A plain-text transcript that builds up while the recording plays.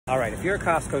All right, if you're a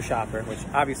Costco shopper, which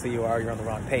obviously you are, you're on the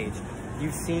wrong page,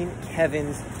 you've seen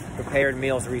Kevin's prepared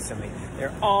meals recently.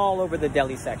 They're all over the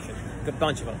deli section, a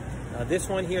bunch of them. Now this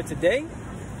one here today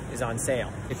is on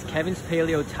sale. It's Kevin's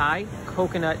Paleo Thai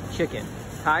Coconut Chicken,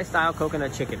 Thai style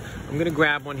coconut chicken. I'm gonna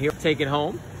grab one here, take it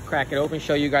home, crack it open,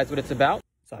 show you guys what it's about.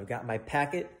 So I've got my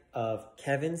packet of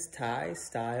Kevin's Thai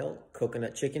style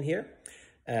coconut chicken here,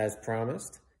 as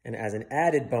promised. And as an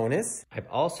added bonus, I've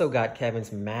also got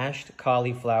Kevin's mashed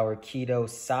cauliflower keto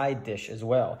side dish as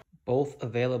well, both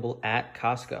available at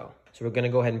Costco. So we're gonna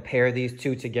go ahead and pair these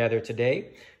two together today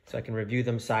so I can review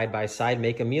them side by side,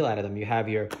 make a meal out of them. You have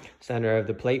your center of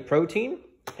the plate protein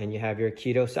and you have your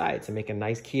keto side to make a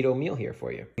nice keto meal here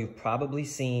for you. You've probably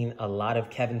seen a lot of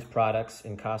Kevin's products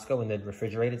in Costco in the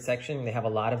refrigerated section. They have a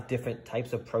lot of different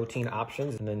types of protein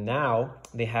options. And then now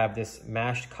they have this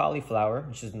mashed cauliflower,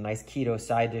 which is a nice keto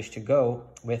side dish to go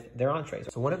with their entrees.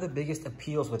 So one of the biggest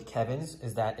appeals with Kevin's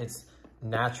is that it's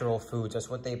natural foods. That's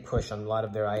what they push on a lot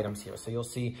of their items here. So you'll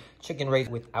see chicken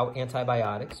raised without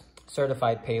antibiotics,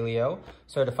 certified paleo,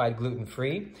 certified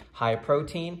gluten-free, high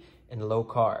protein, and low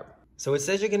carb. So it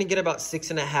says you're gonna get about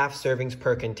 6.5 servings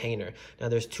per container. Now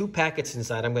there's 2 packets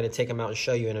inside. I'm gonna take them out and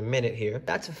show you in a minute here.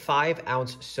 That's a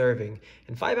 5-ounce serving.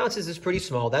 And 5 ounces is pretty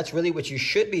small. That's really what you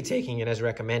should be taking in as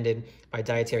recommended by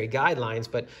dietary guidelines.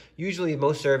 But usually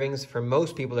most servings for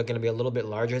most people are gonna be a little bit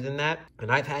larger than that.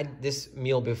 And I've had this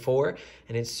meal before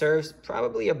and it serves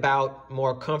probably about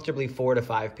more comfortably 4 to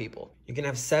 5 people. You can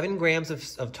have 7 grams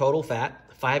of total fat,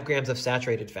 5 grams of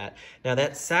saturated fat. Now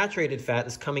that saturated fat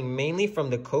is coming mainly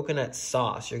from the coconut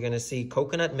sauce. You're gonna see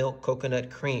coconut milk, coconut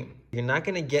cream. You're not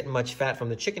gonna get much fat from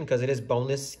the chicken because it is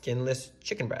boneless, skinless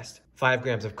chicken breast. 5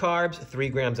 grams of carbs, 3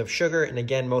 grams of sugar, and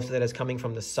again, most of that is coming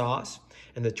from the sauce.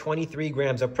 And the 23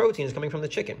 grams of protein is coming from the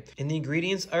chicken. And the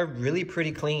ingredients are really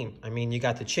pretty clean. I mean, you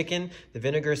got the chicken, the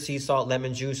vinegar, sea salt,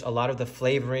 lemon juice, a lot of the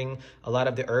flavoring, a lot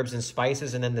of the herbs and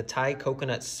spices, and then the Thai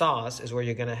coconut sauce is where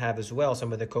you're gonna have as well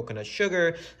some of the coconut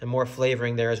sugar and more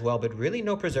flavoring there as well, but really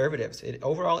no preservatives. It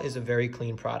overall is a very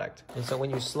clean product. And so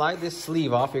when you slide this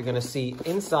sleeve off, you're gonna see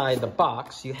inside the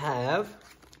box, you have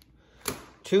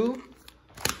 2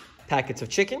 packets of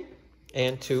chicken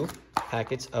and 2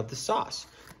 packets of the sauce.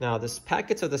 Now, the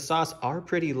packets of the sauce are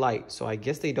pretty light, so I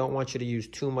guess they don't want you to use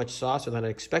too much sauce, or they're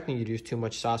not expecting you to use too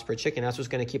much sauce per chicken. That's what's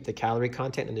gonna keep the calorie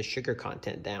content and the sugar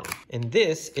content down. And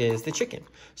this is the chicken.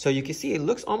 So you can see it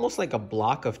looks almost like a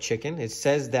block of chicken. It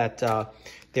says that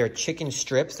they're chicken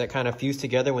strips that kind of fuse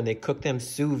together when they cook them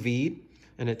sous vide.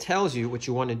 And it tells you what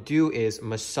you want to do is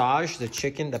massage the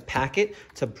chicken, the packet,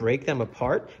 to break them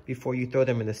apart before you throw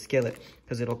them in the skillet,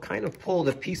 because it'll kind of pull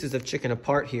the pieces of chicken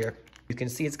apart here. You can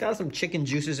see it's got some chicken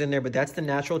juices in there, but that's the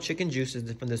natural chicken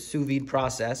juices from the sous vide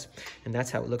process. And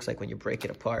that's how it looks like when you break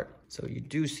it apart. So you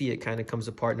do see it kind of comes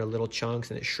apart in little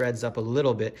chunks and it shreds up a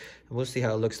little bit. And we'll see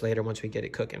how it looks later once we get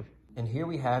it cooking. And here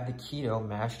we have the keto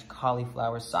mashed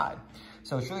cauliflower side.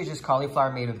 So it's really just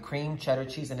cauliflower made with cream, cheddar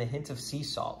cheese, and a hint of sea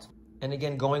salt. And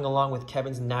again, going along with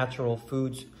Kevin's natural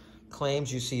foods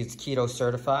claims, you see it's keto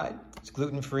certified. It's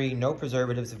gluten-free, no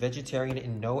preservatives, vegetarian,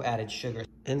 and no added sugar.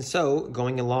 And so,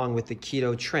 going along with the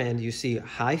keto trend, you see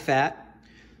high fat,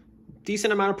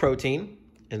 decent amount of protein,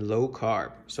 and low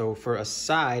carb. So for a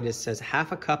side, it says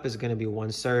half a cup is gonna be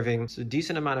 1 serving. So a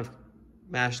decent amount of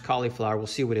mashed cauliflower. We'll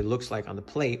see what it looks like on the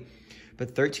plate.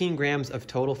 But 13 grams of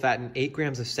total fat and 8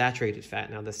 grams of saturated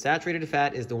fat. Now the saturated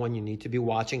fat is the one you need to be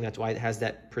watching. That's why it has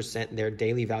that percent there,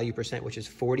 daily value percent, which is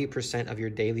 40% of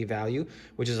your daily value,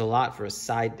 which is a lot for a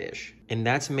side dish. And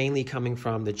that's mainly coming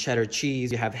from the cheddar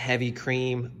cheese. You have heavy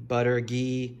cream, butter,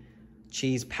 ghee,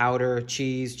 cheese powder,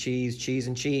 cheese,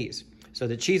 and cheese. So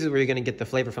the cheese is where you're gonna get the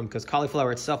flavor from, because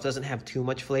cauliflower itself doesn't have too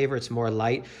much flavor. It's more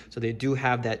light. So they do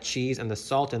have that cheese and the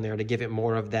salt in there to give it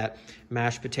more of that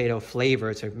mashed potato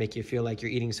flavor to make you feel like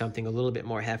you're eating something a little bit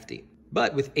more hefty.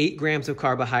 But with 8 grams of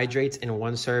carbohydrates in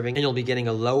 1 serving, and you'll be getting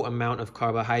a low amount of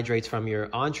carbohydrates from your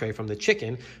entree from the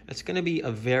chicken, that's gonna be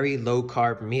a very low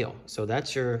carb meal. So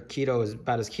that's your keto, is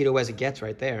about as keto as it gets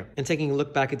right there. And taking a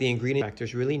look back at the ingredient pack,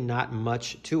 there's really not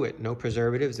much to it. No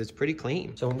preservatives, it's pretty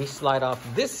clean. So when we slide off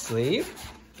this sleeve,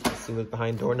 let's see what's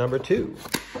behind door number 2.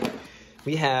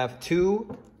 We have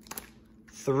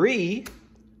 3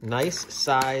 nice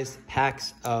sized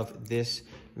packs of this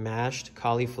mashed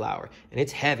cauliflower, and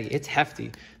it's heavy, it's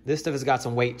hefty. This stuff has got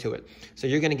some weight to it. So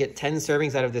you're gonna get 10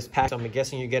 servings out of this pack. So I'm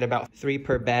guessing you get about 3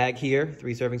 per bag here,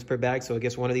 3 servings per bag. So I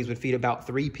guess one of these would feed about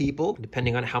 3 people,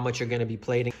 depending on how much you're gonna be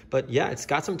plating. But yeah, it's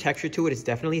got some texture to it. It's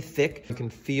definitely thick. You can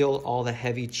feel all the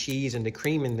heavy cheese and the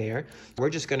cream in there. We're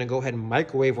just gonna go ahead and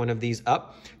microwave one of these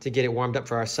up to get it warmed up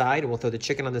for our side. We'll throw the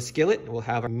chicken on the skillet and we'll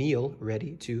have our meal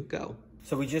ready to go.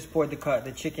 So we just poured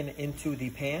the chicken into the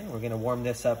pan. We're gonna warm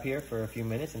this up here for a few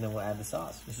minutes and then we'll add the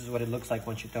sauce. This is what it looks like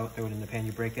once you throw it in the pan.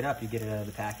 You break it up, you get it out of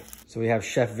the packet. So we have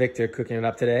Chef Victor cooking it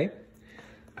up today.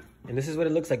 And this is what it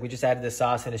looks like. We just added the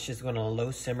sauce and it's just going on a low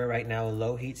simmer right now, a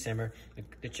low heat simmer.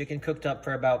 The chicken cooked up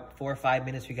for about 4 or 5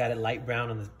 minutes. We got it light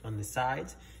brown on the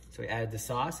sides. So we added the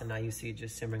sauce and now you see it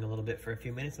just simmering a little bit for a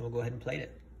few minutes and we'll go ahead and plate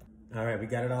it. All right, we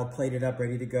got it all plated up,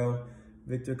 ready to go.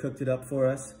 Victor cooked it up for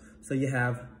us. So you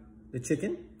have the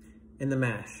chicken and the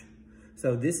mash.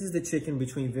 So this is the chicken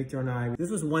between Victor and I. This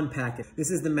was one packet.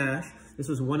 This is the mash. This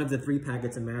was one of the 3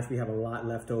 packets of mash. We have a lot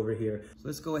left over here. So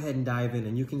let's go ahead and dive in.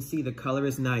 And you can see the color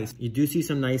is nice. You do see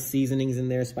some nice seasonings in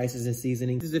there, spices and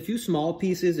seasonings. There's a few small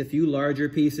pieces, a few larger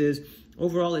pieces.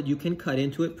 Overall, you can cut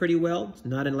into it pretty well. It's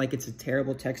not like it's a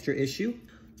terrible texture issue.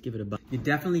 Let's give it a bite. You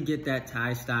definitely get that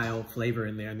Thai style flavor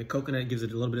in there. And the coconut gives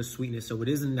it a little bit of sweetness. So it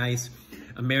is a nice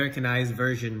Americanized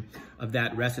version of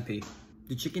that recipe.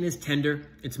 The chicken is tender,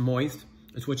 it's moist.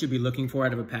 It's what you'd be looking for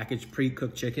out of a packaged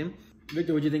pre-cooked chicken.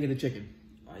 Victor, what do you think of the chicken?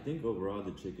 I think overall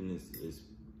the chicken is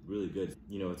really good.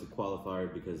 You know, it's a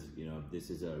qualifier because, you know, this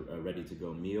is a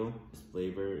ready-to-go meal. This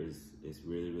flavor is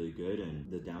really, really good, and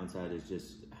the downside is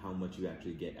just how much you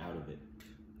actually get out of it.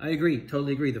 I agree,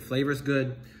 totally agree. The flavor's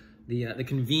good. The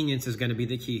convenience is gonna be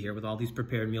the key here with all these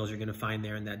prepared meals you're gonna find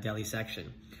there in that deli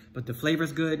section. But the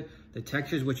flavor's good. The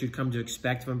texture is what you'd come to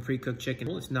expect from pre-cooked chicken.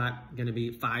 Well, it's not gonna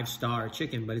be 5-star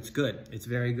chicken, but it's good. It's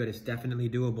very good. It's definitely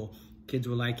doable. Kids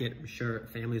will like it. I'm sure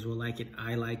families will like it.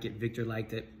 I like it. Victor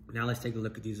liked it. Now let's take a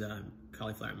look at these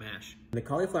cauliflower mash. The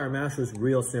cauliflower mash was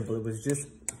real simple. It was just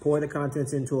pour the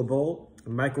contents into a bowl,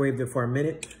 microwaved it for a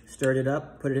minute, stirred it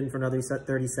up, put it in for another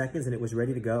 30 seconds, and it was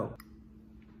ready to go.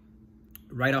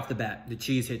 Right off the bat, the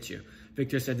cheese hits you.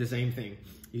 Victor said the same thing.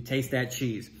 You taste that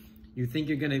cheese. You think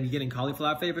you're gonna be getting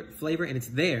cauliflower flavor, and it's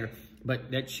there,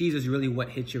 but that cheese is really what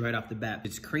hits you right off the bat.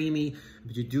 It's creamy,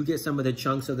 but you do get some of the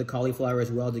chunks of the cauliflower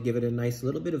as well to give it a nice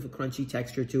little bit of a crunchy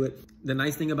texture to it. The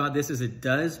nice thing about this is it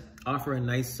does offer a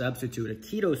nice substitute, a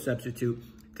keto substitute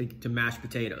to mashed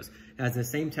potatoes. It has the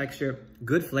same texture,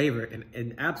 good flavor,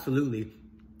 and absolutely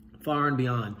far and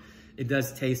beyond. It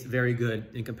does taste very good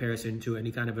in comparison to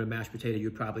any kind of a mashed potato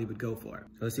you probably would go for.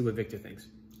 So let's see what Victor thinks.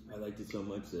 I liked it so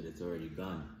much that it's already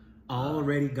gone.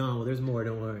 Already gone. Well, there's more,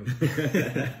 don't worry.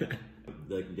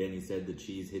 Like Danny said, the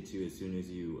cheese hits you as soon as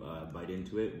you bite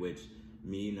into it, which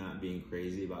me not being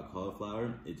crazy about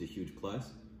cauliflower, it's a huge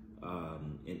plus.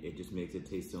 It just makes it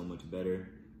taste so much better,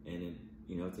 and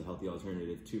it's a healthy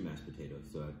alternative to mashed potatoes.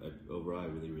 So overall, I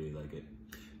really, really like it.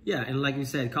 Yeah, and like you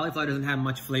said, cauliflower doesn't have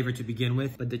much flavor to begin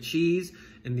with, but the cheese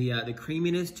and the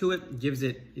creaminess to it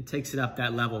it takes it up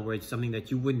that level where it's something that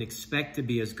you wouldn't expect to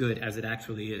be as good as it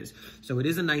actually is. So it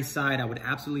is a nice side. I would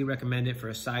absolutely recommend it for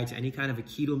a side to any kind of a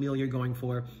keto meal you're going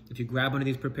for. If you grab one of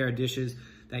these prepared dishes,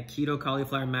 that keto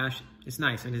cauliflower mash, it's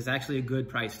nice, and it's actually a good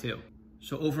price too.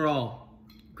 So overall,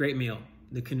 great meal.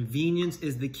 The convenience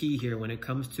is the key here when it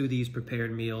comes to these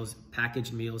prepared meals,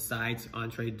 packaged meals, sides,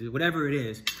 entree, whatever it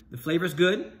is. The flavor's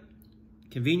good,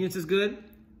 convenience is good,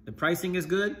 the pricing is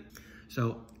good.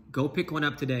 So go pick one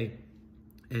up today.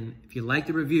 And if you like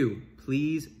the review,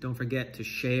 please don't forget to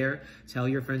share. Tell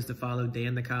your friends to follow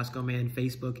Dan the Costco Man,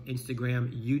 Facebook,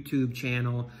 Instagram, YouTube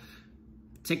channel,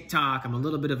 TikTok. I'm a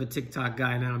little bit of a TikTok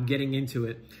guy now. I'm getting into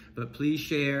it. But please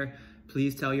share,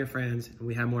 please tell your friends, and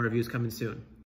we have more reviews coming soon.